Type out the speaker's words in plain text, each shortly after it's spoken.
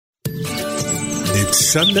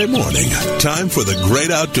It's Sunday morning. Time for the great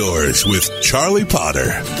outdoors with Charlie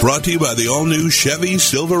Potter. Brought to you by the all-new Chevy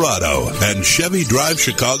Silverado and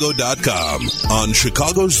ChevyDriveChicago.com on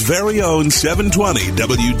Chicago's very own 720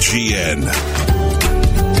 WGN.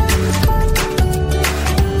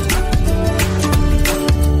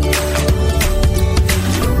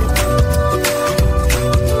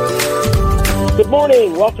 Good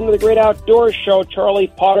morning. Welcome to the Great Outdoors Show. Charlie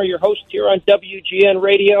Potter, your host here on WGN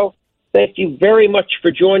Radio. Thank you very much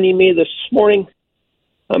for joining me this morning.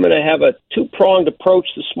 I'm going to have a two-pronged approach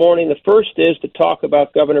this morning. The first is to talk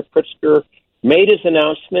about Governor Pritzker made his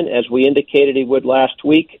announcement, as we indicated he would last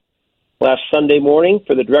Sunday morning,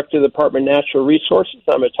 for the Director of the Department of Natural Resources.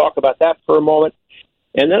 I'm going to talk about that for a moment.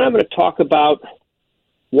 And then I'm going to talk about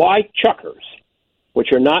why chukars,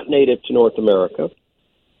 which are not native to North America,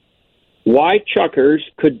 why chukars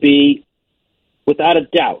could be, without a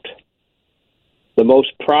doubt, the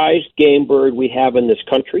most prized game bird we have in this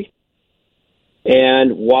country,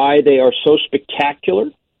 and why they are so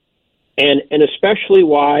spectacular, and especially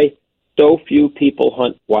why so few people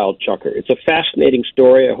hunt wild chukar. It's a fascinating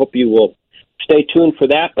story. I hope you will stay tuned for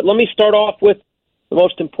that. But let me start off with the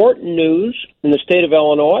most important news in the state of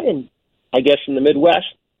Illinois, and I guess in the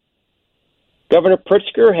Midwest. Governor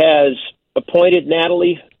Pritzker has appointed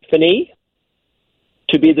Natalie Finney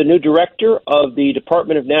to be the new director of the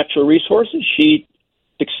Department of Natural Resources. She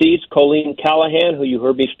succeeds Colleen Callahan, who you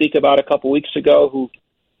heard me speak about a couple weeks ago, who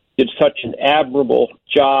did such an admirable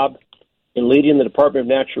job in leading the Department of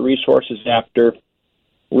Natural Resources after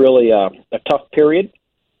really a tough period.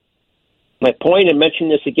 My point in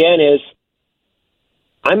mentioning this again is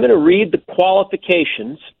I'm going to read the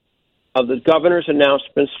qualifications of the governor's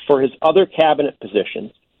announcements for his other cabinet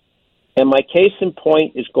positions, and my case in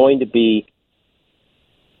point is going to be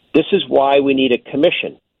this is why we need a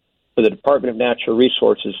commission for the Department of Natural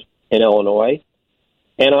Resources in Illinois.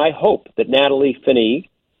 And I hope that Natalie Finney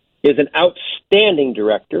is an outstanding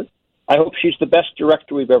director. I hope she's the best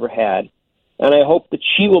director we've ever had. And I hope that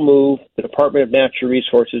she will move the Department of Natural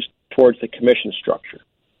Resources towards the commission structure.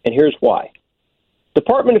 And here's why.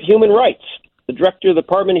 Department of Human Rights. The director of the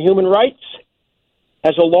Department of Human Rights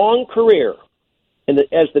has a long career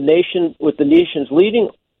as the nation's leading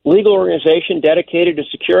legal organization dedicated to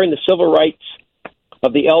securing the civil rights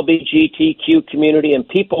of the LGBTQ community and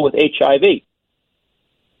people with HIV.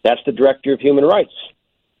 That's the Director of Human Rights.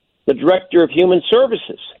 The Director of Human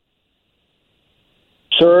Services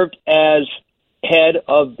served as head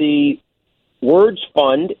of the Woods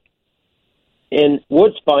Fund in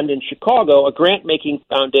Chicago, a grant-making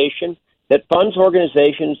foundation that funds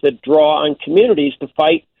organizations that draw on communities to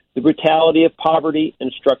fight the brutality of poverty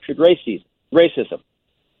and structured racism.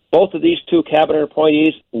 Both of these two cabinet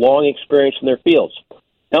appointees, long experience in their fields.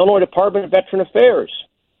 Illinois Department of Veteran Affairs.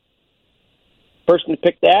 Person to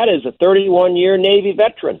pick that is a 31-year Navy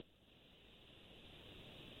veteran.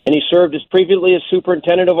 And he served as previously as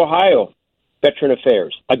Superintendent of Ohio Veteran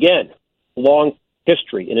Affairs. Again, long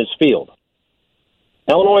history in his field.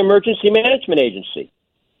 Illinois Emergency Management Agency.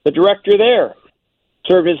 The director there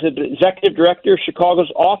served as the Executive Director of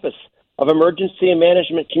Chicago's Office of Emergency and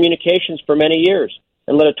Management Communications for many years,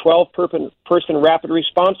 and led a 12-person rapid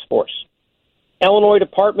response force. Illinois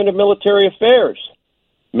Department of Military Affairs,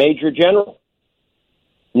 Major General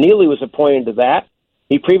Neely was appointed to that.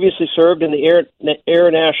 He previously served in the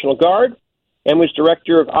Air National Guard and was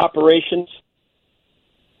Director of Operations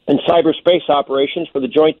and Cyberspace Operations for the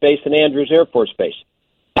Joint Base in Andrews Air Force Base.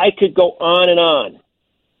 I could go on and on.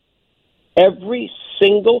 Every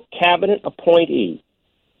single cabinet appointee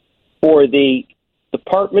for the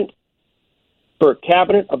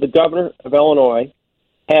cabinet of the governor of Illinois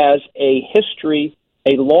has a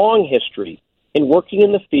long history in working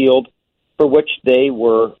in the field for which they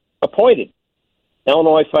were appointed.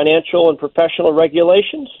 Illinois Financial and Professional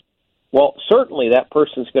Regulations, well, certainly that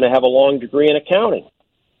person's going to have a long degree in accounting,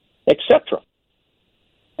 etc.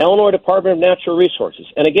 Illinois Department of Natural Resources.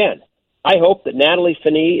 And again, I hope that Natalie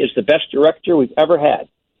Finney is the best director we've ever had.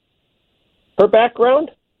 Her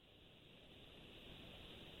background?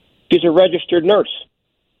 She's a registered nurse,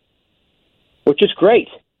 which is great,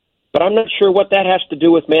 but I'm not sure what that has to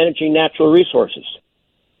do with managing natural resources.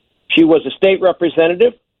 She was a state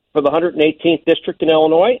representative for the 118th District in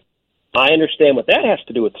Illinois. I understand what that has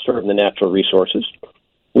to do with serving the natural resources.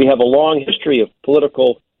 We have a long history of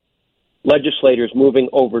political legislators moving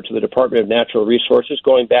over to the Department of Natural Resources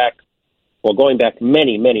going back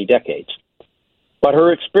many, many decades. But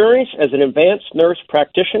her experience as an advanced nurse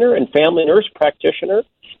practitioner and family nurse practitioner,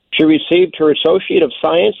 she received her Associate of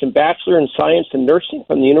Science and Bachelor in Science in Nursing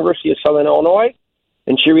from the University of Southern Illinois.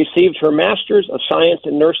 and she received her Master's of Science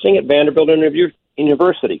in Nursing at Vanderbilt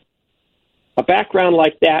University. A background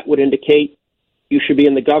like that would indicate you should be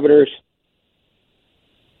in the governor's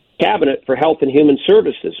cabinet for Health and Human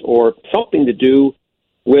Services or something to do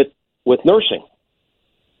with nursing,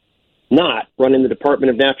 not running the Department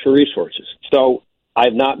of Natural Resources. So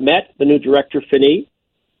I've not met the new director, Finney.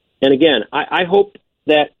 And again, I hope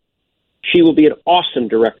that she will be an awesome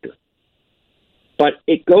director. But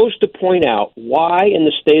it goes to point out why in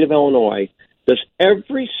the state of Illinois does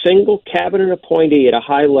every single cabinet appointee at a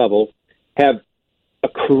high level have a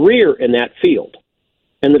career in that field.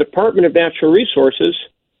 And the Department of Natural Resources,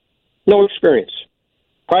 no experience.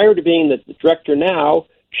 Prior to being the director now,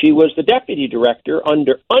 she was the deputy director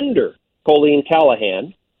under Colleen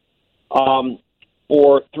Callahan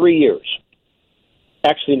for 3 years.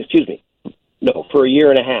 Actually, for a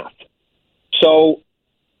year and a half. So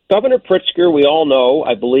Governor Pritzker, we all know,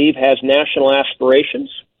 I believe, has national aspirations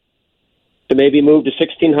to maybe move to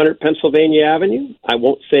 1600 Pennsylvania Avenue. I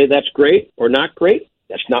won't say that's great or not great.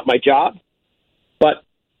 That's not my job. But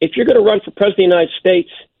if you're going to run for president of the United States,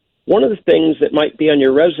 one of the things that might be on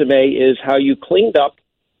your resume is how you cleaned up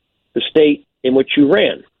the state in which you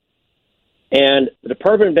ran. And the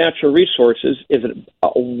Department of Natural Resources is a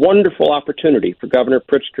wonderful opportunity for Governor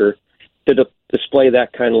Pritzker to display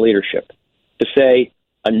that kind of leadership, to say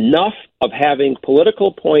enough of having political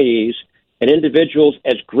appointees and individuals,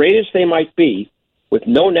 as great as they might be, with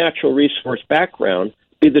no natural resource background,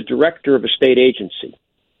 be the director of a state agency.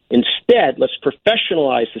 Instead, let's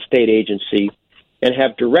professionalize the state agency and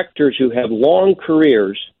have directors who have long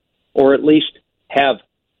careers, or at least have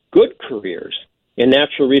good careers in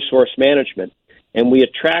natural resource management, and we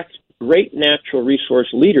attract great natural resource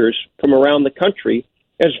leaders from around the country,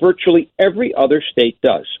 as virtually every other state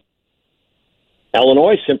does.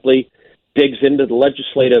 Illinois simply digs into the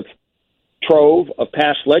legislative trove of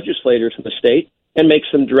past legislators in the state and makes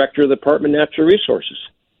them director of the Department of Natural Resources.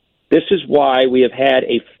 This is why we have had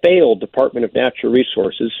a failed Department of Natural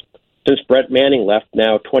Resources since Brett Manning left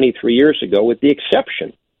now 23 years ago, with the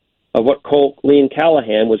exception of what Colleen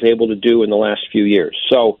Callahan was able to do in the last few years.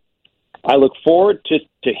 So I look forward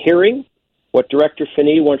to hearing what Director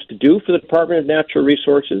Finney wants to do for the Department of Natural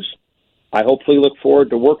Resources. I hopefully look forward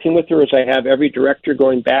to working with her, as I have every director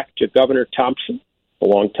going back to Governor Thompson a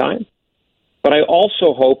long time. But I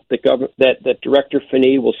also hope that Director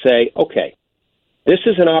Finney will say, okay, this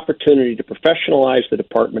is an opportunity to professionalize the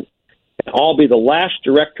department, and I'll be the last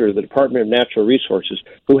director of the Department of Natural Resources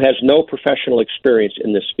who has no professional experience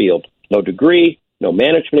in this field, no degree, no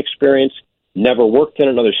management experience, never worked in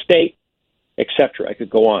another state, etc. I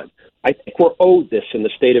could go on. I think we're owed this in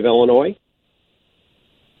the state of Illinois.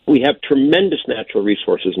 We have tremendous natural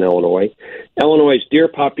resources in Illinois. Illinois' deer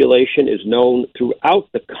population is known throughout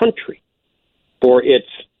the country for its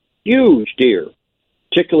huge deer,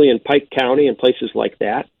 particularly in Pike County and places like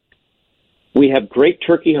that. We have great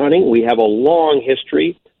turkey hunting. We have a long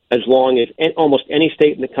history, as long as almost any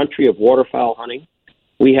state in the country, of waterfowl hunting.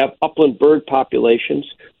 We have upland bird populations.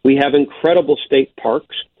 We have incredible state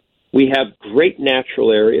parks. We have great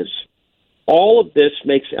natural areas. All of this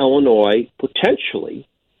makes Illinois potentially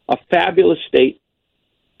a fabulous state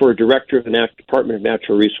for a director of the Department of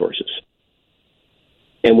Natural Resources.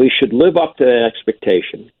 And we should live up to that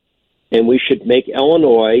expectation. And we should make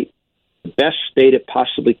Illinois the best state it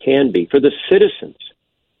possibly can be for the citizens,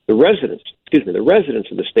 the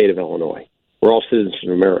residents of the state of Illinois. We're all citizens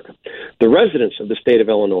of America. The residents of the state of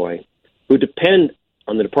Illinois who depend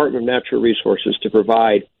on the Department of Natural Resources to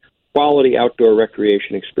provide quality outdoor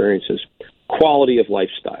recreation experiences, quality of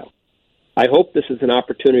lifestyle. I hope this is an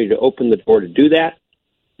opportunity to open the door to do that,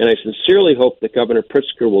 and I sincerely hope that Governor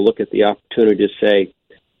Pritzker will look at the opportunity to say,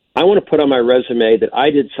 I want to put on my resume that I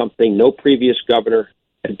did something no previous governor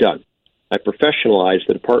had done. I professionalized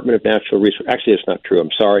the Department of Natural Resources. Actually, it's not true. I'm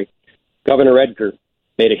sorry. Governor Edgar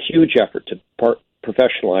made a huge effort to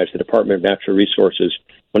professionalize the Department of Natural Resources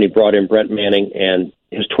when he brought in Brett Manning, and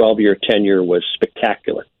his 12-year tenure was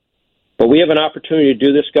spectacular. But we have an opportunity to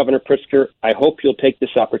do this, Governor Pritzker. I hope you'll take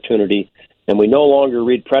this opportunity, and we no longer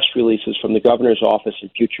read press releases from the governor's office in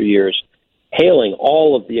future years hailing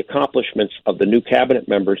all of the accomplishments of the new cabinet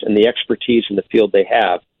members and the expertise in the field they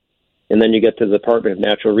have. And then you get to the Department of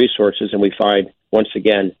Natural Resources, and we find, once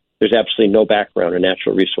again, there's absolutely no background in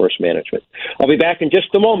natural resource management. I'll be back in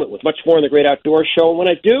just a moment with much more in the Great Outdoors Show. And when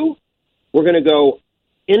I do, we're going to go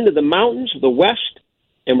into the mountains of the West,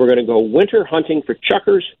 and we're going to go winter hunting for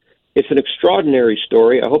chukars. It's an extraordinary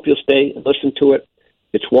story. I hope you'll stay and listen to it.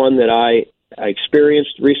 It's one that I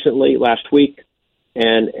experienced recently, last week,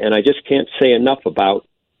 and I just can't say enough about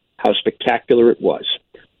how spectacular it was.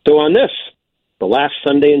 So on this, the last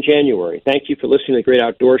Sunday in January. Thank you for listening to the Great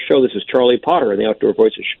Outdoors Show. This is Charlie Potter, the Outdoor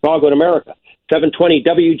Voice of Chicago and America, 720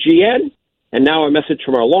 WGN. And now a message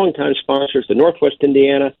from our longtime sponsors, the Northwest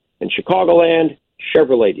Indiana and Chicagoland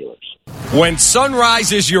Chevrolet dealers. When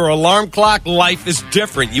sunrise is your alarm clock, life is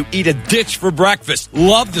different. You eat a ditch for breakfast.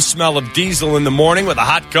 Love the smell of diesel in the morning with a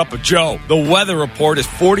hot cup of Joe. The weather report is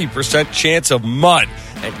 40% chance of mud.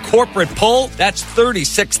 And corporate pull, that's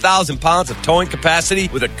 36,000 pounds of towing capacity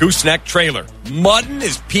with a gooseneck trailer. Muddin'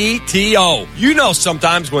 is PTO. You know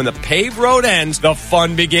sometimes when the paved road ends, the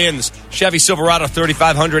fun begins. Chevy Silverado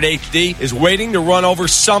 3500 HD is waiting to run over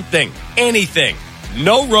something, anything.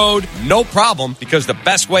 No road, no problem, because the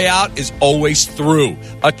best way out is always through.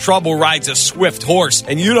 A trouble rides a swift horse,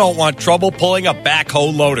 and you don't want trouble pulling a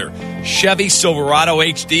backhoe loader. Chevy Silverado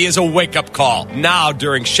HD is a wake-up call. Now,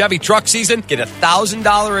 during Chevy truck season, get a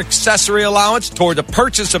 $1,000 accessory allowance toward the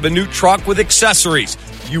purchase of a new truck with accessories.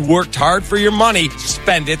 You worked hard for your money.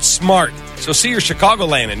 Spend it smart. So see your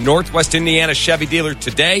Chicagoland and Northwest Indiana Chevy dealer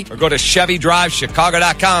today or go to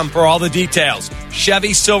ChevyDriveChicago.com for all the details.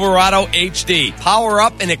 Chevy Silverado HD. Power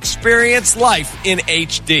up and experience life in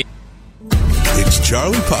HD. It's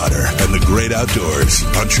Charlie Potter and the Great Outdoors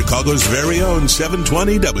on Chicago's very own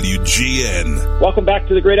 720 WGN. Welcome back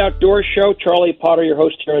to the Great Outdoors Show. Charlie Potter, your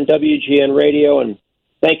host here on WGN Radio, and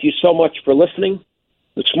thank you so much for listening.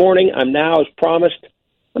 This morning, I'm now, as promised,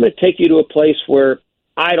 I'm going to take you to a place where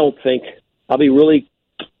I don't think, I'll be really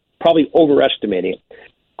probably overestimating it.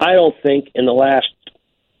 I don't think in the last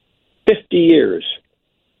 50 years,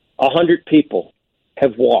 100 people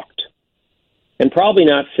have walked. And probably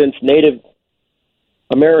not since Native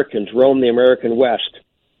Americans roamed the American West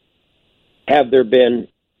have there been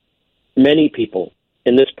many people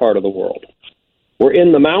in this part of the world. We're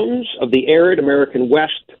in the mountains of the arid American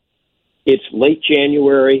West. It's late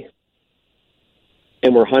January,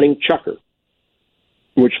 and we're hunting chukar,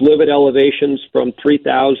 which live at elevations from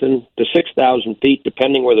 3,000 to 6,000 feet,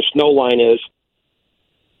 depending where the snow line is.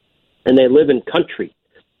 And they live in country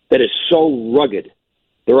that is so rugged,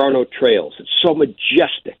 there are no trails. It's so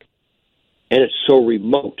majestic, and it's so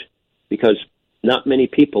remote because not many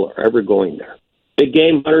people are ever going there. Big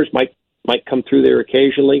game hunters might come through there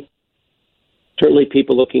occasionally. Certainly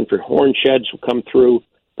people looking for horn sheds will come through.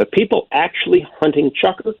 But people actually hunting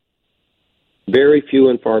chukar, very few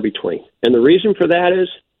and far between. And the reason for that is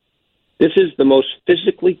this is the most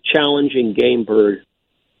physically challenging game bird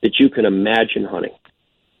that you can imagine hunting.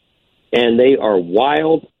 And they are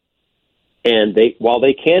wild, and while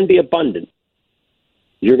they can be abundant,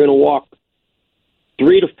 you're going to walk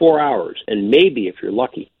 3 to 4 hours, and maybe, if you're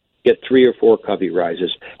lucky, get 3 or 4 covey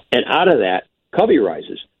rises. And out of that, covey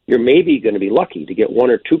rises, you're maybe going to be lucky to get 1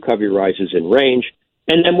 or 2 covey rises in range.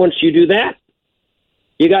 And then once you do that,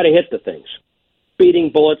 you got to hit the things. Speeding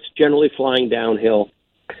bullets, generally flying downhill.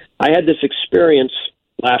 I had this experience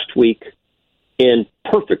last week in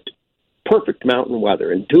perfect mountain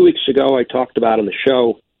weather. And 2 weeks ago, I talked about on the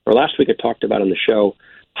show, or last week I talked about on the show,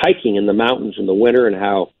 hiking in the mountains in the winter and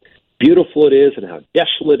how beautiful it is and how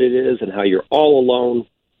desolate it is and how you're all alone.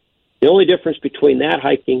 The only difference between that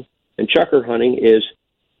hiking and chukar hunting is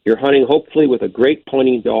you're hunting hopefully with a great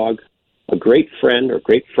pointing dog, a great friend or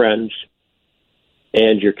great friends,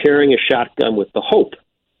 and you're carrying a shotgun with the hope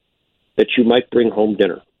that you might bring home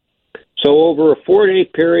dinner. So over a 4-day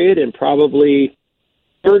period and probably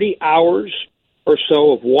 30 hours or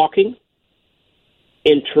so of walking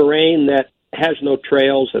in terrain that has no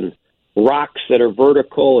trails and rocks that are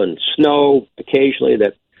vertical and snow occasionally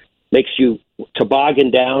that makes you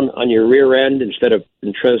toboggan down on your rear end instead of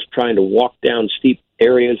trying to walk down steep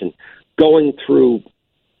areas, and going through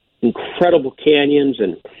incredible canyons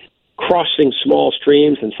and crossing small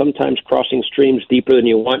streams, and sometimes crossing streams deeper than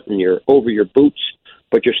you want, and you're over your boots,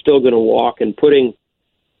 but you're still going to walk, and putting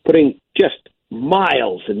just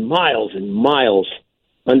miles and miles and miles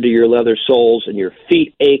under your leather soles, and your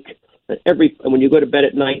feet ache. And when you go to bed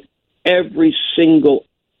at night, every single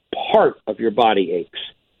part of your body aches.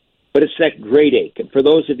 But it's that great ache. And for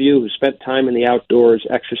those of you who spent time in the outdoors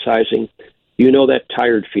exercising, you know that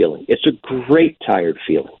tired feeling. It's a great tired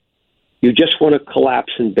feeling. You just want to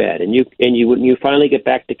collapse in bed. And when you finally get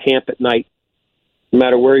back to camp at night, no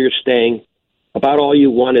matter where you're staying, about all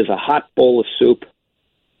you want is a hot bowl of soup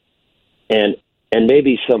and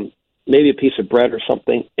maybe a piece of bread or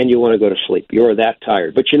something, and you want to go to sleep. You're that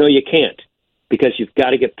tired. But you can't, because you've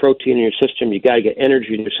got to get protein in your system. You've got to get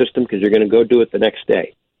energy in your system because you're going to go do it the next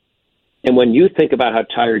day. And when you think about how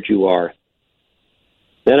tired you are,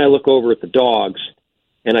 then I look over at the dogs,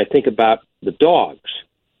 and I think about the dogs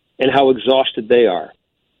and how exhausted they are.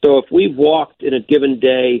 So if we've walked in a given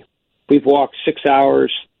day, we've walked 6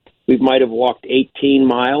 hours, We might have walked 18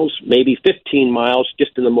 miles, maybe 15 miles,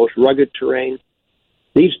 just in the most rugged terrain.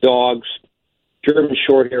 These dogs, German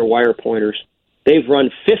Shorthair wire pointers, they've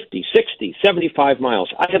run 50, 60, 75 miles.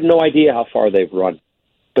 I have no idea how far they've run,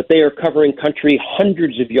 but they are covering country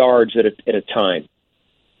hundreds of yards at a time.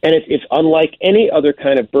 And it's unlike any other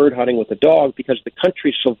kind of bird hunting with a dog because the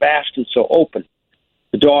country's so vast and so open.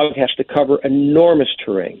 The dog has to cover enormous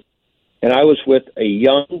terrain. And I was with a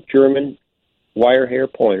young German wire hair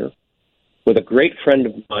pointer with a great friend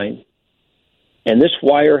of mine. And this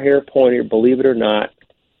wire hair pointer, believe it or not,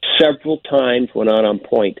 several times went on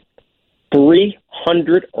point,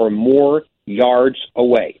 300 or more yards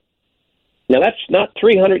away. Now, that's not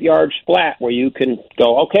 300 yards flat where you can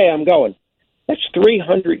go, okay, I'm going. That's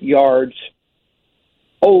 300 yards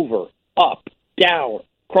over, up, down,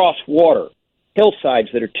 across water, hillsides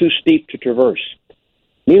that are too steep to traverse.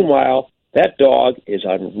 Meanwhile, that dog is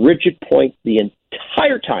on rigid point the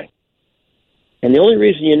entire time. And the only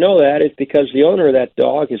reason you know that is because the owner of that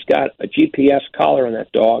dog has got a GPS collar on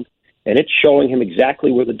that dog, and it's showing him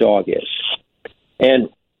exactly where the dog is. And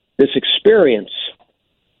this experience,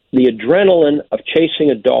 the adrenaline of chasing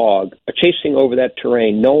a dog, chasing over that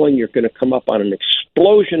terrain, knowing you're going to come up on an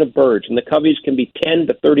explosion of birds, and the coveys can be 10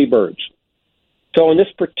 to 30 birds. So in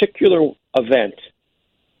this particular event,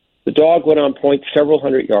 the dog went on point several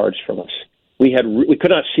hundred yards from us. We could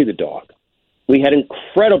not see the dog. We had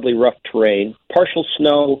incredibly rough terrain, partial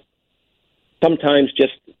snow, sometimes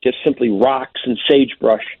just simply rocks and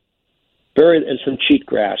sagebrush, and some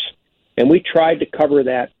cheatgrass. And we tried to cover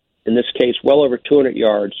that, in this case, well over 200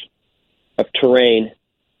 yards of terrain.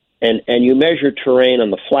 And you measure terrain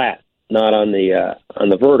on the flat, not on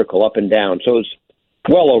the vertical, up and down. So it was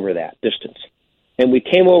well over that distance. And we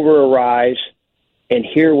came over a rise, and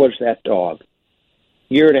here was that dog,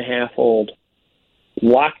 1.5 years old,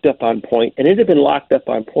 locked up on point. And it had been locked up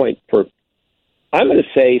on point for, I'm going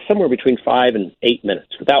to say, somewhere between 5 and 8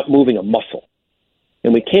 minutes without moving a muscle.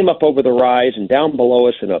 And we came up over the rise, and down below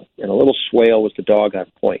us in a little swale was the dog on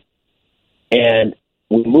point. And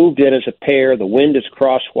we moved in as a pair. The wind is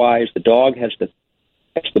crosswise. The dog has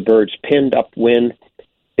the birds pinned upwind.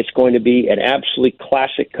 It's going to be an absolutely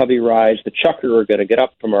classic covey rise. The chukar are going to get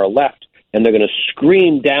up from our left, and they're going to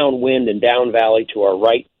scream downwind and down valley to our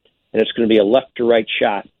right, and it's going to be a left-to-right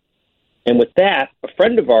shot. And with that, a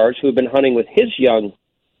friend of ours who had been hunting with his young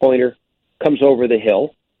pointer comes over the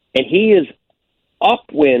hill, and he is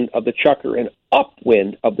upwind of the chukar and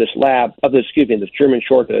upwind of this this German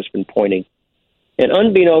short that has been pointing. And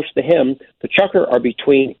unbeknownst to him, the chukar are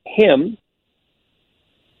between him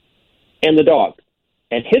and the dog.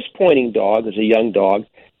 And his pointing dog, as a young dog,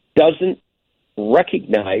 doesn't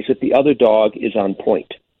recognize that the other dog is on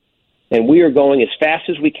point. And we are going as fast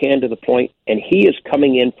as we can to the point, and he is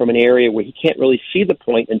coming in from an area where he can't really see the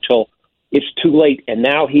point until it's too late, and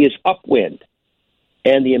now he is upwind.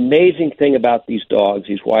 And the amazing thing about these dogs,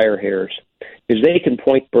 these wire hairs, is they can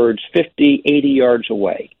point birds 50, 80 yards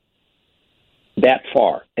away, that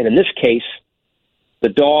far. And in this case, the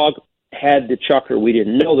dog had the chukar, we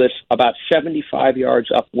didn't know this, about 75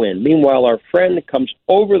 yards upwind. Meanwhile, our friend comes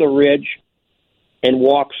over the ridge and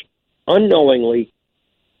walks unknowingly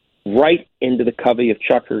right into the covey of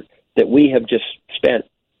chukar that we have just spent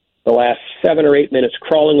the last 7 or 8 minutes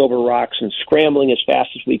crawling over rocks and scrambling as fast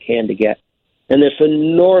as we can to get. And this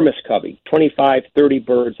enormous covey, 25, 30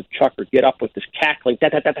 birds of chukar, get up with this cackling,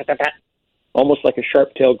 almost like a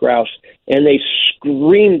sharp-tailed grouse, and they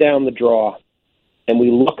scream down the draw. And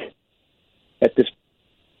we look at this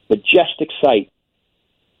majestic sight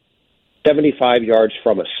 75 yards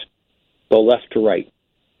from us, go left to right.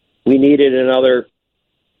 We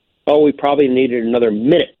probably needed another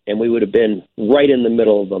minute, and we would have been right in the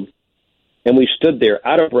middle of them. And we stood there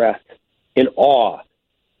out of breath, in awe.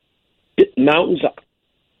 Mountains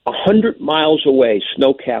 100 miles away,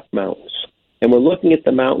 snow-capped mountains. And we're looking at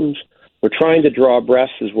the mountains. We're trying to draw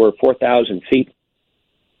abreast as we're 4,000 feet.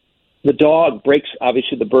 The dog breaks,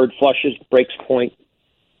 obviously the bird flushes, breaks point,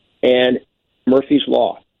 and Murphy's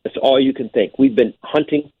Law. That's all you can think. We've been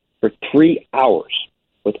hunting for 3 hours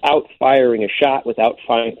without firing a shot, without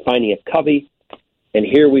finding a covey, and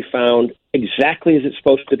here we found exactly as it's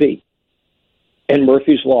supposed to be. And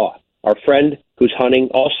Murphy's Law. Our friend who's hunting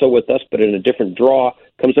also with us, but in a different draw,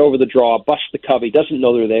 comes over the draw, busts the covey, doesn't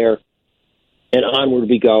know they're there, and onward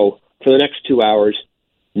we go for the next 2 hours,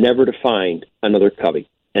 never to find another covey.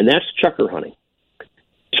 And that's chukar hunting.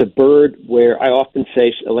 It's a bird where I often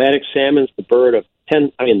say Atlantic salmon's the bird of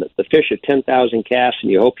the fish of 10,000 casts,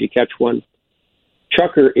 and you hope you catch one.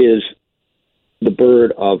 Chukar is the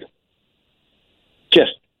bird of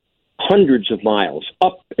just hundreds of miles,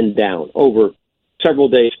 up and down, over several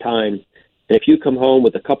days' time. And if you come home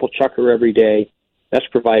with a couple chucker every day, that's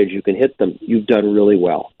provided you can hit them. You've done really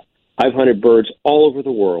well. I've hunted birds all over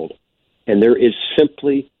the world, and there is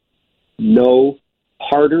simply no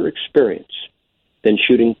harder experience than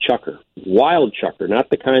shooting chucker. Wild chucker, not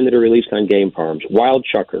the kind that are released on game farms. Wild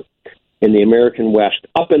chucker in the American West,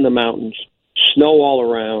 up in the mountains, snow all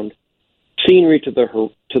around, scenery to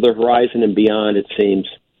the horizon and beyond, it seems.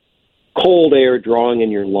 Cold air drawing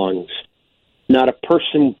in your lungs. Not a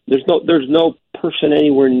person, there's no person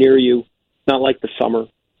anywhere near you, not like the summer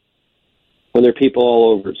when there are people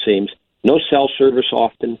all over, it seems. No cell service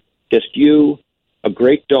often, just you, a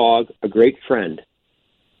great dog, a great friend,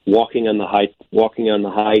 walking on the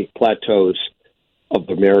high plateaus of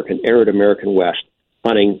arid American West,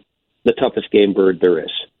 hunting the toughest game bird there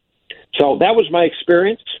is. So that was my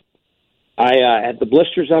experience. I had the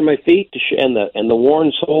blisters on my feet and the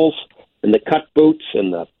worn soles and the cut boots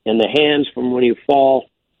and the hands from when you fall.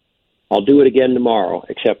 I'll do it again tomorrow,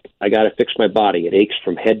 except I got to fix my body. It aches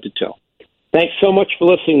from head to toe. Thanks so much for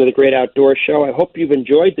listening to the Great Outdoors Show. I hope you've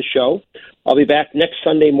enjoyed the show. I'll be back next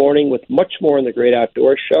Sunday morning with much more in the Great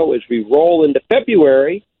Outdoors Show as we roll into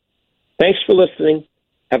February. Thanks for listening.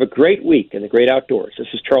 Have a great week in the Great Outdoors. This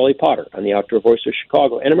is Charlie Potter on the Outdoor Voice of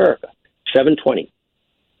Chicago and America, 720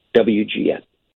 WGN.